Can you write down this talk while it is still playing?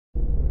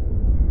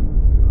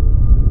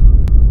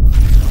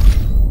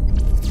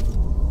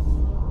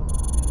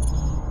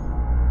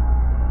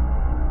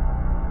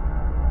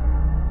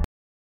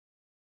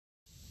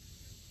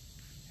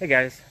Hey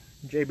guys,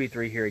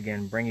 JB3 here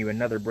again, bringing you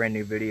another brand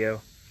new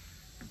video.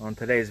 On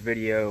today's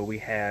video we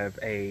have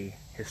a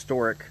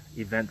historic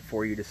event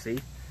for you to see.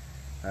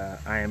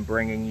 I am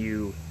bringing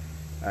you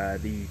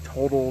the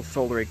total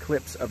solar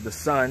eclipse of the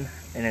sun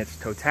in its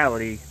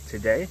totality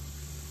today.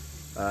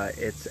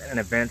 It's an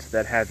event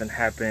that hasn't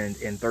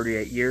happened in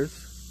 38 years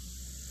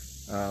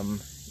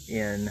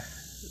in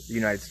the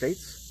United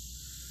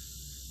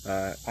States.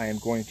 I am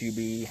going to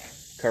be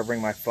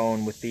covering my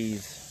phone with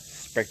these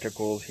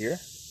spectacles here,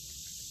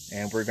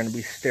 and we're going to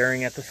be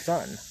staring at the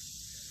sun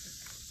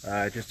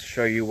just to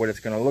show you what it's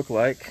going to look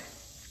like.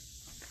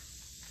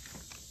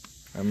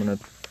 I'm going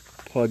to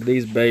plug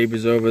these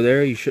babies over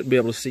there. You shouldn't be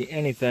able to see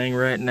anything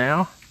right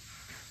now.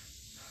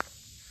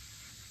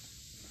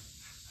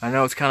 I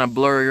know it's kind of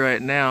blurry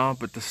right now,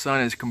 but the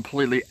sun is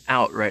completely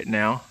out right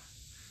now.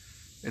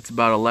 It's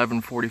about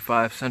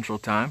 11:45 Central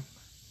Time,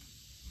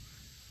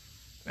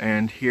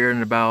 and here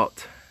in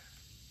about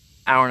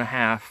an hour and a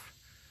half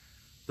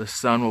the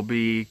sun will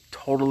be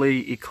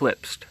totally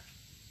eclipsed.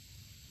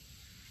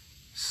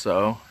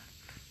 So,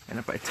 and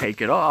if I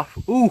take it off,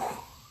 ooh,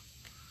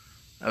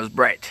 that was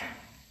bright.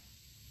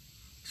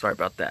 Sorry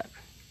about that.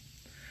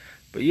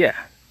 But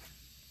yeah.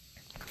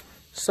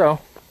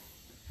 So,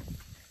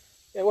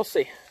 yeah, we'll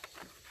see.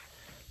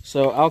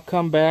 So I'll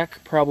come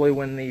back probably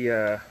when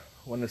the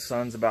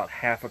sun's about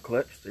half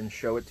eclipsed and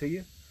show it to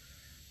you.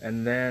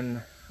 And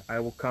then I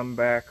will come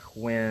back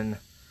when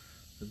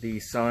the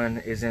sun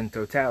is in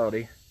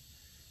totality,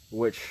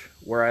 which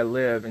where I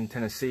live in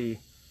Tennessee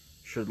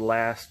should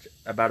last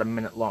about a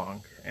minute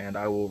long, and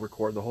I will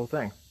record the whole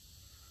thing.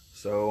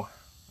 So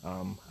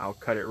I'll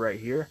cut it right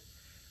here,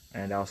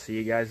 and I'll see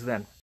you guys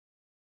then.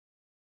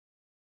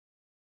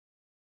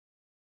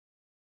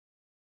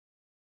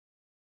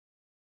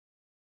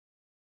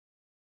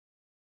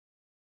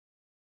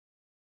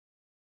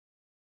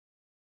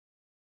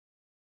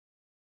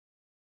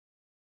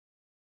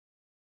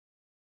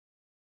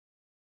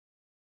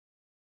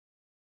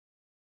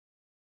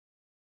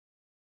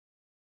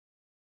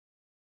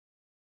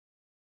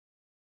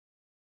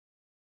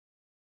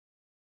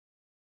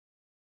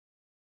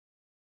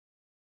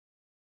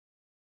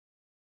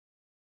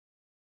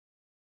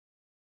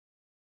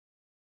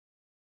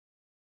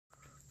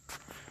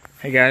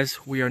 Hey guys,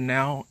 we are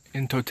now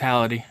in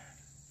totality.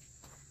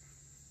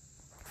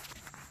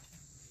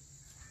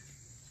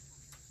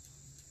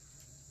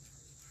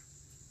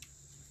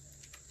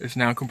 It's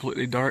now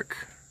completely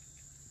dark.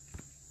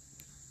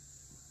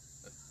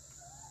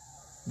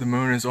 The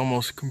moon is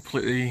almost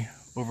completely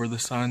over the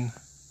sun.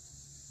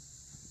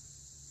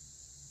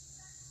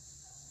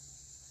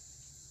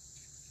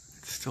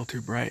 It's still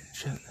too bright.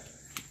 Shit.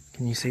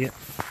 Can you see it?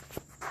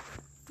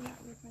 Yeah,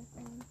 with my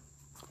phone.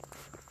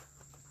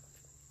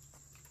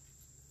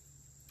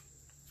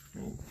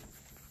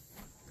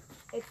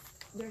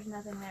 There's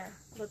nothing there.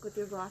 Look with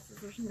your glasses,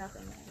 there's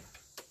nothing there.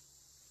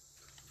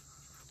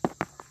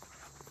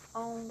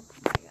 Oh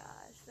my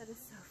gosh, that is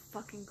so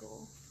fucking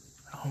cool.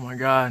 Oh my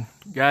god.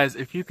 Guys,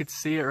 if you could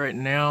see it right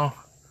now,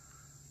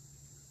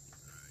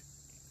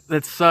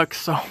 that sucks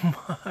so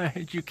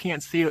much. You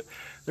can't see it.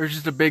 There's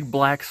just a big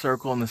black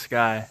circle in the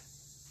sky,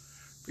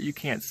 but you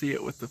can't see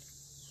it with the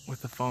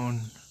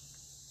phone.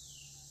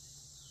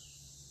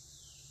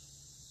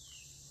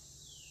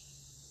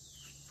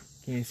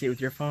 Can you see it with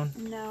your phone?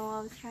 No,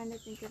 I was trying to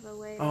think of a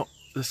way. Oh,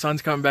 the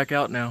sun's coming back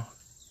out now.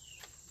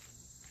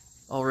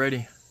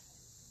 Already.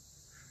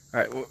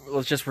 Alright, well,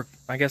 let's just,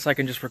 I guess I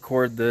can just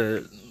record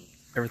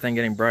everything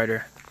getting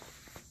brighter.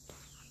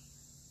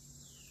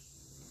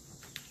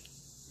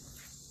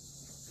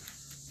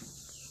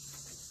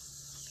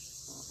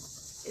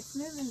 It's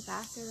moving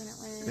faster than it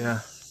was.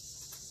 Yeah.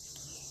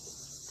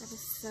 That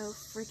is so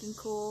freaking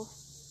cool.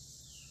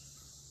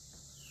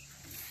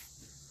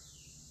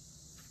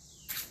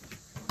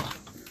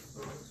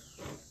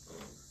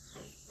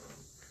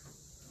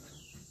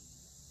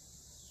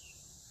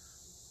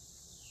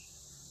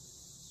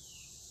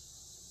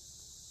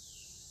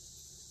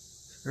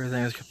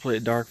 Everything is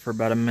completely dark for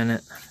about a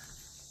minute.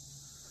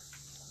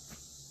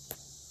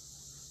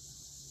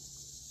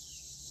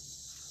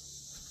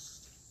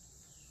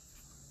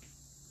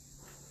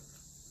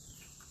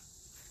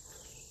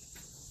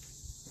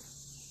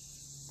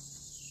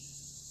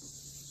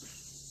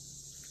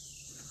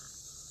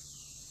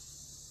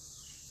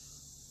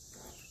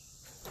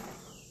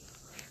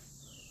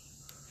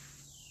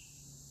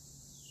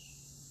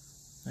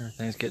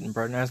 Everything's getting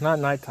bright now. It's not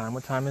nighttime.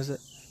 What time is it?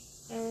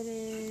 It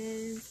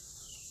is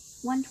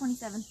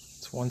 1:27.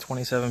 It's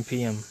 1:27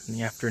 p.m. in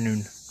the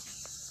afternoon.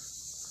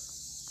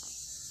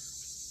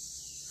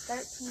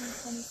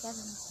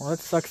 13:27. Well, that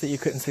sucks that you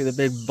couldn't see the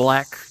big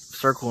black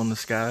circle in the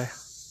sky.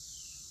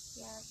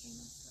 Yeah, I've seen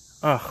this.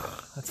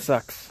 Ugh, that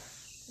sucks.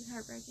 It's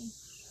heartbreaking.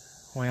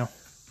 Well,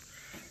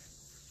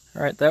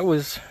 alright, that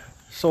was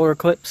Solar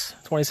Eclipse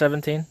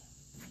 2017.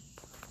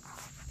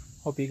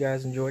 Hope you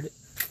guys enjoyed it.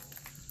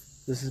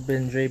 This has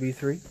been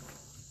JB3.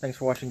 Thanks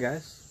for watching,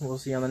 guys. We'll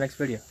see you on the next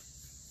video.